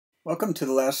Welcome to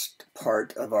the last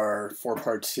part of our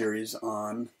four-part series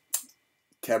on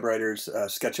CabWriter's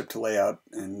SketchUp to layout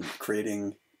and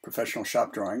creating professional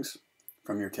shop drawings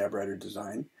from your CabWriter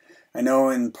design. I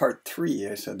know in part 3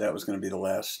 I said that was going to be the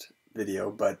last video,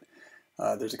 but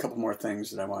there's a couple more things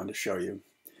that I wanted to show you.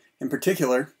 In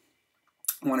particular,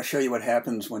 I want to show you what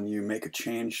happens when you make a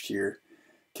change to your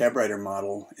CabWriter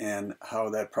model and how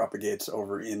that propagates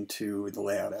over into the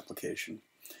layout application.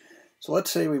 So let's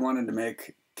say we wanted to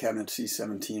make cabinet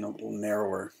C17 a little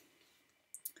narrower.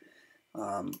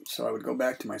 So I would go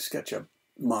back to my SketchUp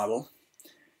model,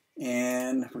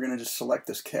 and we're going to just select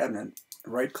this cabinet,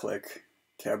 right-click,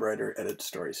 CabWriter, Edit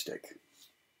Story Stick.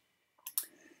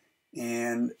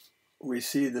 And we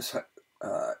see this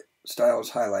style is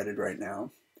highlighted right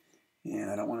now, and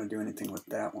I don't want to do anything with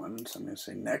that one, so I'm going to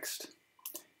say Next.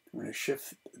 I'm going to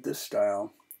shift this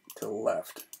style to the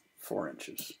left 4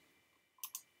 inches.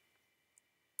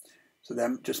 So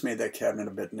that just made that cabinet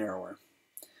a bit narrower.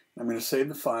 I'm going to save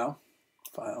the file,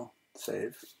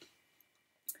 save.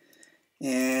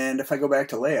 And if I go back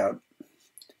to layout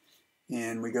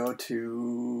and we go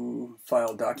to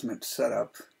File, Document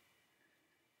Setup,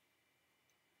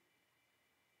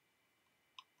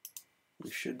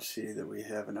 we should see that we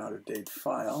have an out-of-date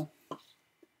file.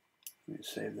 Let me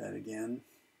save that again.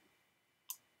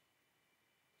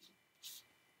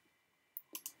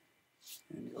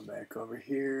 And go back over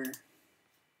here.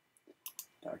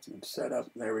 Document setup,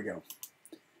 there we go.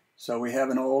 So we have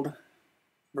an old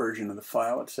version of the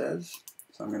file, it says.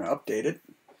 So I'm going to update it,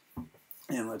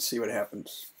 and let's see what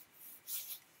happens.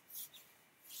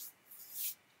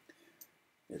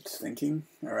 It's thinking.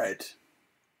 All right.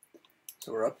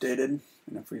 So we're updated,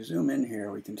 and if we zoom in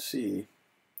here, we can see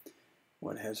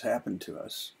what has happened to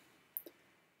us.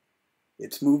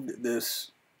 It's moved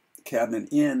this cabinet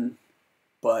in,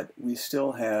 but we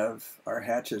still have our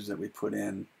hatches that we put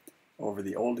in over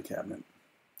the old cabinet.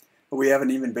 But we have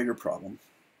an even bigger problem.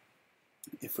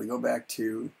 If we go back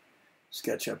to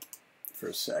SketchUp for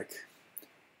a sec,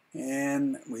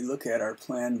 and we look at our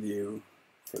plan view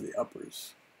for the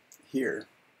uppers here,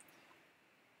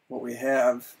 what we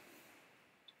have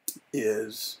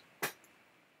is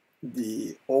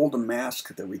the old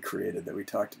mask that we created, that we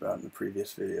talked about in the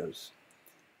previous videos,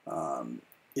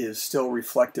 is still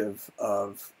reflective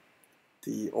of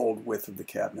the old width of the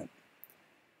cabinet.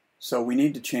 So we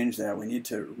need to change that. We need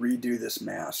to redo this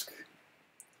mask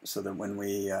so that when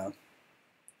we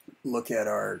look at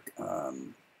our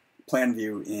plan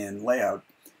view in layout,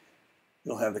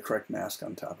 it'll have the correct mask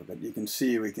on top of it. You can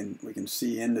see we can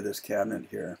see into this cabinet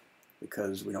here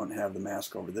because we don't have the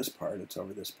mask over this part, it's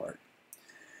over this part.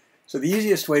 So the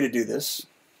easiest way to do this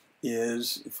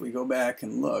is if we go back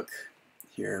and look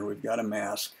here, we've got a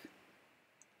mask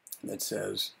that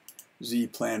says Z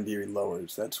plan view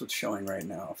lowers. That's what's showing right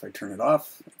now. If I turn it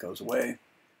off, it goes away.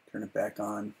 Turn it back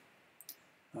on,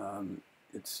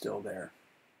 it's still there.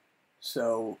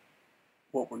 So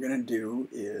what we're going to do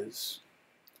is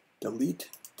delete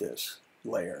this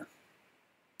layer.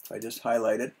 If I just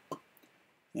highlight it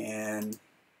and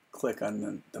click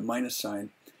on the minus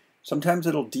sign, sometimes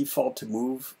it'll default to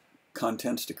move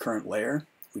contents to current layer.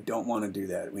 We don't want to do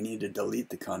that. We need to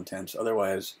delete the contents,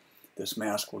 otherwise this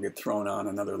mask will get thrown on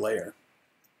another layer.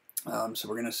 So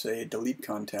we're going to say delete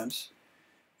contents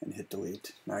and hit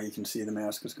delete. Now you can see the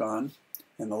mask is gone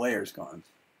and the layer is gone.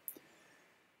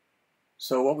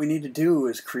 So what we need to do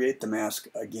is create the mask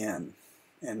again.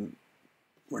 And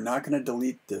we're not going to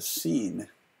delete this scene.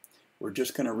 We're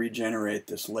just going to regenerate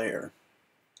this layer.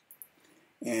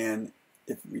 And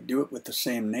if we do it with the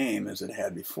same name as it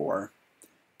had before,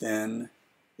 then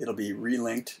it'll be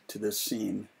relinked to this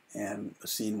scene, and the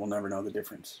scene will never know the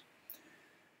difference.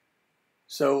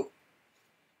 So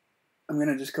I'm going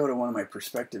to just go to one of my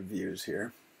perspective views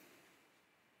here.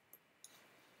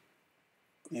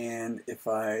 And if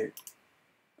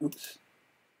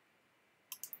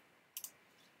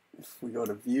we go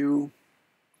to View,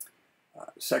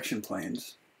 Section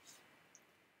Planes,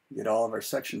 we get all of our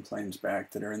section planes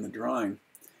back that are in the drawing.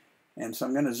 And so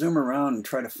I'm going to zoom around and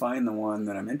try to find the one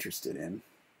that I'm interested in.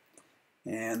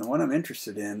 And the one I'm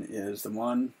interested in is the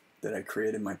one that I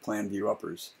created my plan view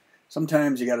uppers.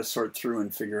 Sometimes you got to sort through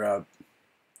and figure out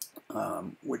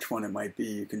which one it might be.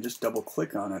 You can just double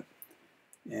click on it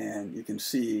and you can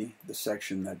see the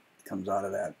section that comes out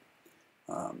of that.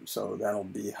 So that'll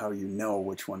be how you know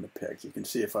which one to pick. You can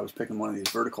see if I was picking one of these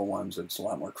vertical ones, it's a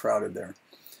lot more crowded there,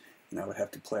 and I would have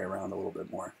to play around a little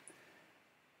bit more.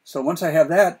 So once I have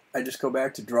that, I just go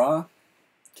back to Draw,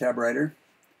 CabWriter,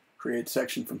 create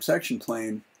section from section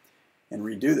plane, and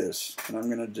redo this. And I'm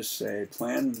going to just say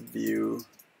plan view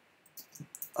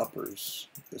uppers,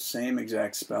 the same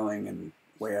exact spelling and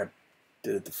way I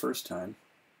did it the first time,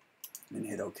 and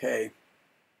hit OK.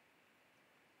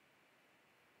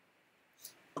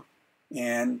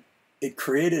 And it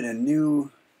created a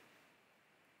new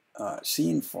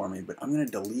scene for me, but I'm going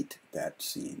to delete that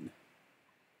scene.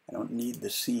 I don't need the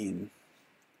scene.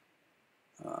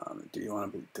 Do you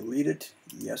want to delete it?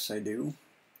 Yes, I do.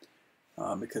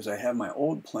 Because I have my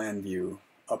old plan view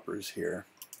uppers here.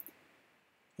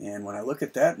 And when I look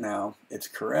at that now, it's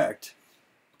correct,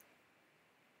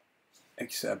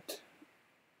 except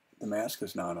the mask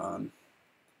is not on.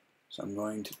 So I'm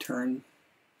going to turn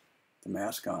the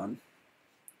mask on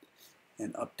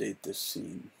and update this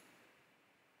scene.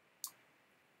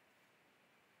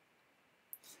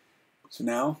 So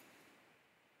now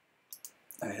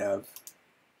I have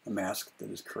a mask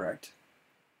that is correct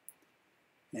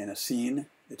and a scene.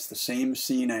 It's the same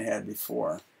scene I had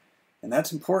before. And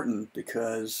that's important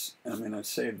because I'm going to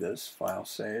save this, file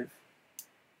save.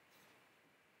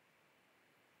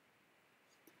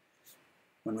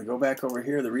 When we go back over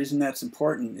here, the reason that's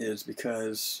important is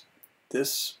because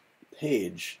this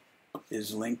page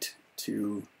is linked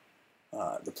to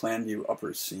the plan view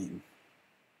uppers scene.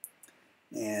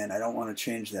 And I don't want to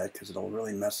change that because it'll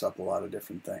really mess up a lot of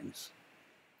different things.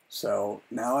 So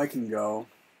now I can go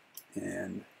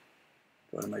and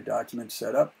go to my document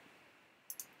setup,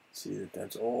 see that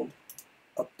that's old,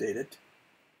 update it.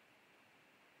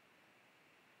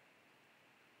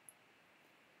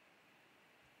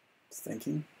 It's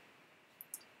thinking.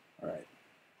 All right.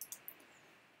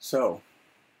 So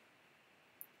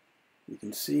you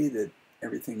can see that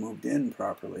everything moved in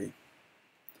properly.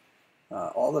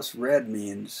 All this red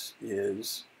means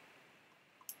is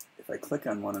if I click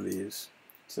on one of these,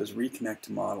 it says reconnect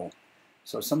to model.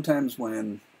 So sometimes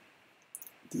when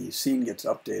the scene gets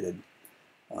updated,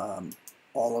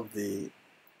 all of the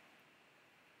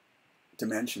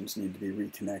dimensions need to be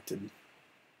reconnected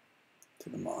to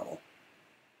the model.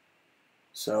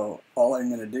 So all I'm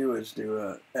going to do is do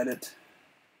a edit,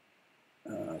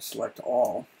 select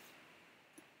all,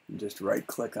 and just right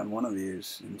click on one of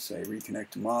these and say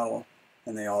reconnect to model,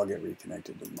 and they all get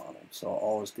reconnected to the model. So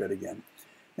all is good again.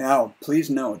 Now please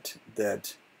note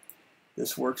that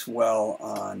this works well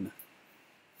on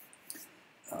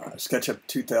SketchUp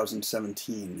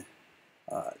 2017.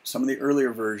 Some of the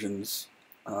earlier versions,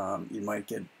 you might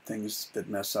get things that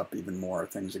mess up even more,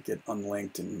 things that get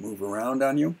unlinked and move around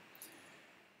on you.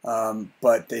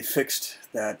 But they fixed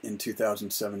that in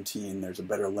 2017. There's a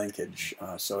better linkage,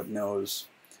 so it knows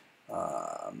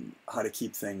how to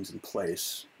keep things in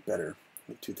place better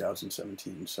with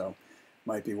 2017. So it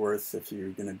might be worth, if you're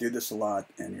going to do this a lot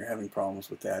and you're having problems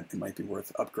with that, it might be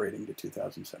worth upgrading to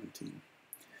 2017.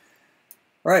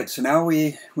 All right, so now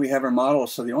we have our model.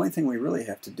 So the only thing we really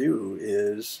have to do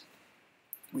is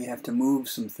we have to move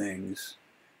some things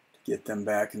to get them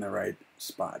back in the right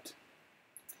spot.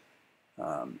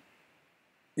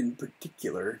 In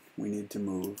particular, we need to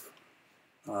move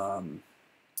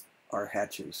our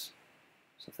hatches.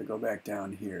 So if I go back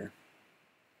down here,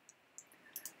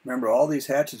 remember all these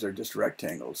hatches are just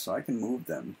rectangles, so I can move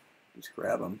them. Just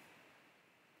grab them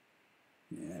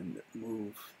and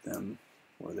move them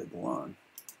where they belong.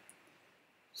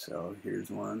 So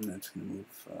here's one that's going to move,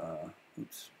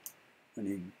 oops, when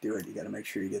you do it, you got to make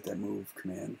sure you get that move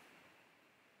command.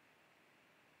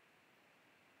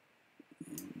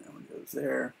 And that one goes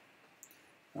there.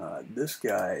 This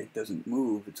guy doesn't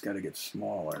move, it's got to get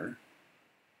smaller.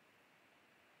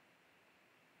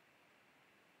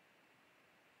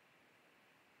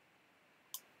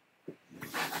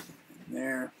 And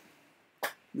there.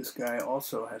 This guy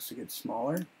also has to get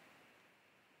smaller.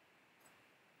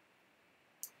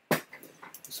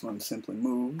 This one simply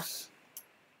moves.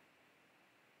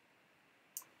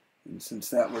 And since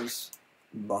that was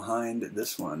behind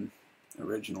this one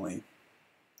originally,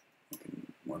 I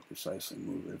can more precisely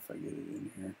move it if I get it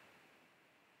in here.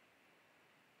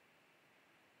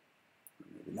 Or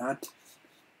maybe not.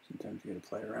 Sometimes you got to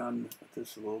play around with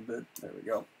this a little bit. There we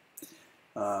go.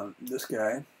 This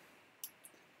guy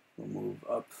will move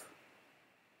up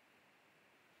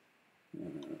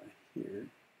here.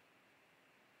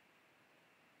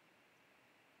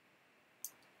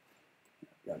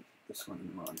 I've got this one in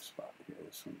the wrong spot here.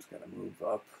 This one's got to move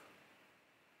up.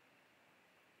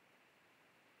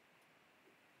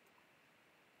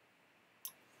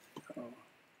 So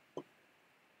it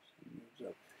moves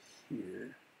up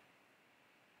here.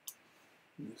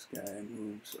 And this guy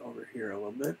moves over here a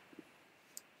little bit.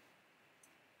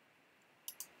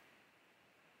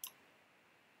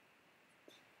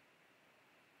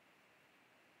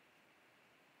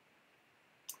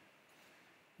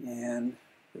 And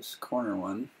this corner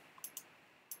one.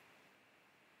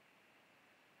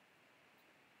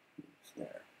 It's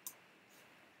there.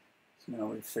 So now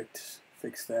we fix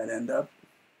that end up.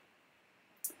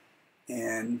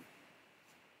 And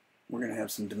we're going to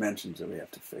have some dimensions that we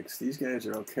have to fix. These guys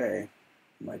are okay.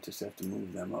 You might just have to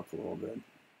move them up a little bit.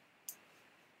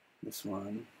 This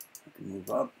one I can move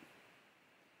up.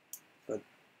 But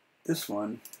this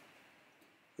one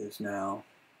is now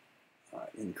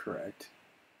incorrect.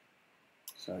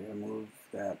 So I'm going to move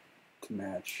that to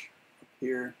match up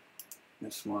here.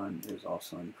 This one is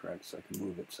also incorrect, so I can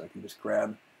move it. So I can just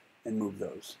grab and move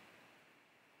those.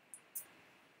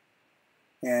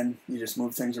 And you just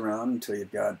move things around until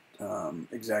you've got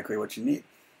exactly what you need.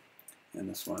 And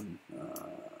this one,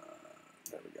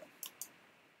 there we go.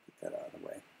 Get that out of the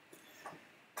way.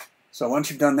 So once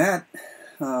you've done that,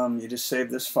 you just save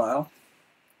this file,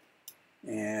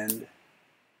 and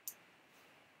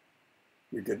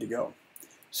you're good to go.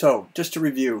 So just to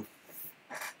review,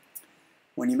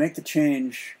 when you make the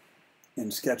change in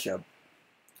SketchUp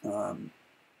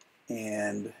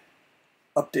and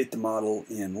update the model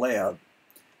in LayOut,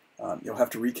 you'll have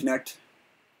to reconnect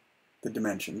the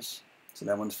dimensions. So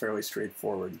that one's fairly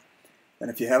straightforward. And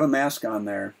if you have a mask on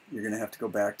there, you're going to have to go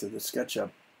back to the SketchUp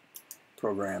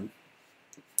program,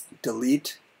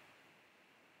 delete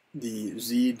the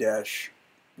Z dash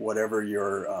whatever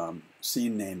your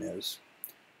scene name is,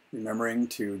 remembering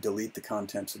to delete the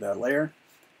contents of that layer.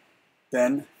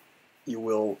 Then you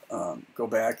will go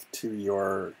back to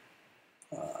your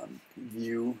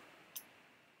view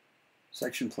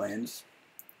section planes,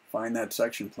 find that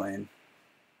section plane,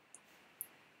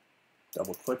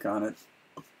 double click on it,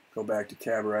 go back to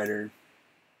CabWriter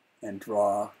and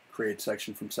draw, create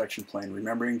section from section plane,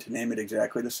 remembering to name it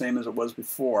exactly the same as it was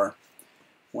before.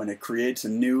 When it creates a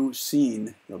new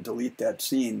scene, you'll delete that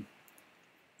scene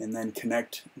and then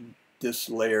connect this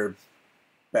layer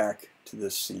back to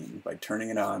this scene by turning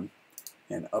it on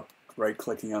and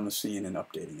right-clicking on the scene and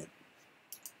updating it.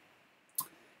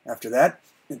 After that,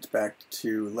 it's back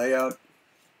to LayOut,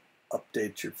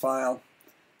 update your file,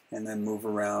 and then move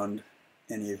around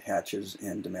any hatches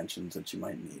and dimensions that you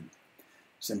might need.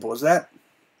 Simple as that.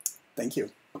 Thank you.